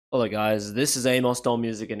Hello guys, this is Amosdoll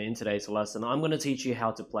Music, and in today's lesson I'm going to teach you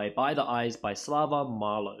how to play By the Eyes by SLAVA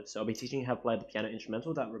MARLOW. So I'll be teaching you how to play the piano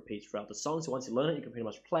instrumental that repeats throughout the song, so once you learn it you can pretty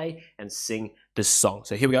much play and sing this song.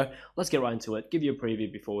 So here we go, let's get right into it. Give you a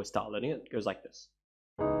preview before we start learning it. It goes like this.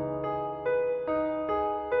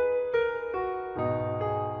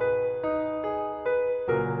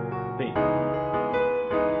 B.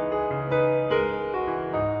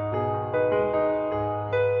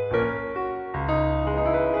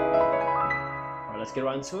 Let's get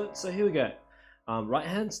right into it. So here we go. Right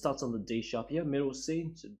hand starts on the D sharp here, middle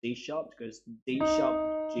C, so D sharp goes D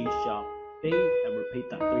sharp, G sharp, B, and repeat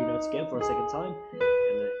that 3 notes again for a second time,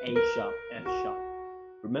 and then A sharp, F sharp.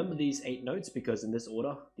 Remember these 8 notes because in this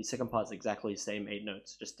order, the second part is exactly the same 8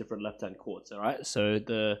 notes, just different left hand chords, alright? So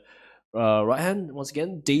the right hand, once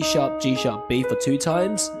again, D sharp, G sharp, B for 2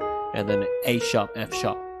 times, and then A sharp, F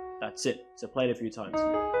sharp. That's it. So play it a few times.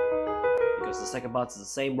 Because the second part is the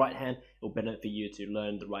same right hand, it will benefit you to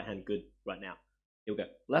learn the right hand good right now. Here we go.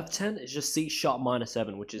 Left hand is just C sharp minor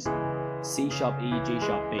 7, which is C sharp E, G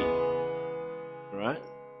sharp B. Alright?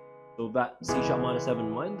 So with that C sharp minor 7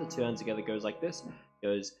 in mind, the 2 hands together goes like this. It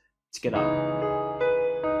goes together.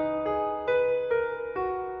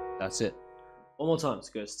 That's it. One more time. So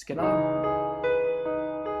it goes together.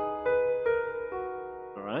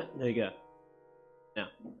 Alright, there you go. Now,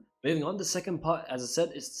 moving on, the second part, as I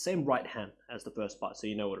said, is the same right hand as the first part, so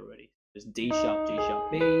you know it already. Just D sharp, G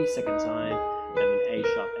sharp, B, second time, and then A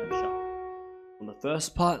sharp, F sharp. On the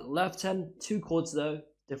first part, left hand, 2 chords though,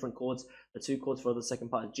 different chords. The 2 chords for the second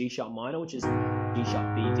part is G sharp minor, which is G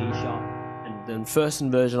sharp, B, D sharp, and then first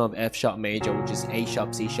inversion of F sharp major, which is A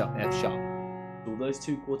sharp, C sharp, F sharp. So with those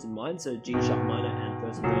 2 chords in mind, so G sharp minor and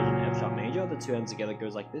first inversion F sharp major, the 2 hands together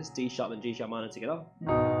goes like this, D sharp and G sharp minor together.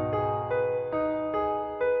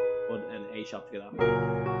 And A sharp together.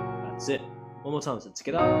 That's it. One more time. So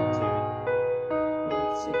together, 2,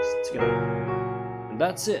 4, 6, together. And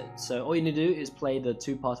that's it. So all you need to do is play the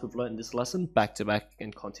 2 parts we've learned in this lesson back to back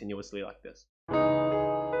and continuously like this. B.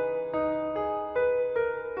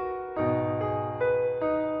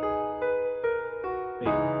 B.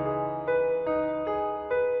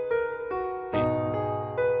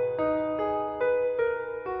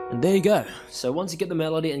 And there you go. So once you get the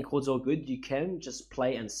melody and chords all good, you can just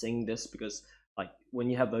play and sing this, because like when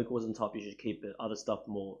you have vocals on top, you should keep the other stuff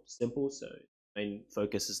more simple. So main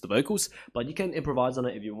focus is the vocals, but you can improvise on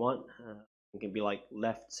it if you want. It can be like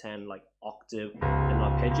left hand, like octave and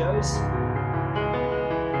arpeggios. You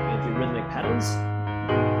can do rhythmic patterns,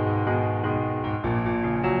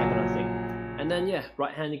 that kind of thing. And then yeah,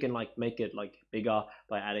 right hand you can like make it like bigger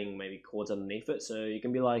by adding maybe chords underneath it. So you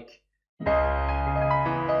can be like.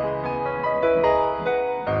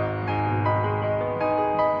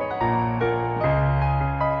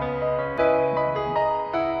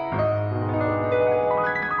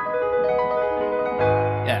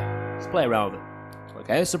 Play around with it.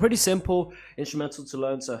 Okay, so pretty simple instrumental to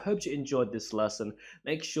learn. So I hope you enjoyed this lesson.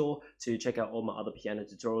 Make sure to check out all my other piano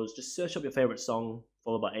tutorials. Just search up your favorite song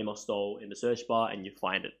followed by Amosdoll in the search bar and you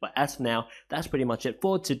find it. But as of now, that's pretty much it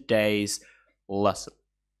for today's lesson.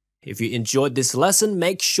 If you enjoyed this lesson,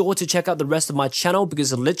 make sure to check out the rest of my channel,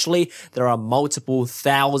 because literally there are multiple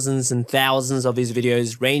thousands and thousands of these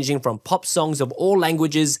videos ranging from pop songs of all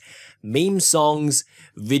languages, meme songs,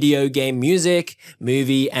 video game music,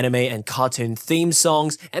 movie, anime, and cartoon theme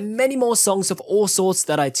songs, and many more songs of all sorts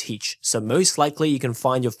that I teach. So most likely you can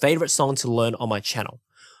find your favorite song to learn on my channel.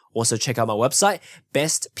 Also check out my website,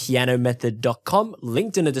 bestpianomethod.com,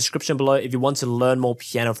 linked in the description below if you want to learn more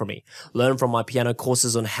piano from me. Learn from my piano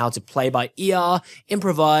courses on how to play by ear,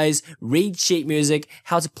 improvise, read sheet music,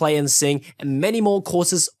 how to play and sing, and many more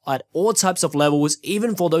courses at all types of levels,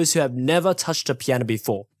 even for those who have never touched a piano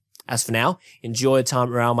before. As for now, enjoy your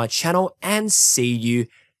time around my channel and see you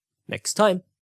next time.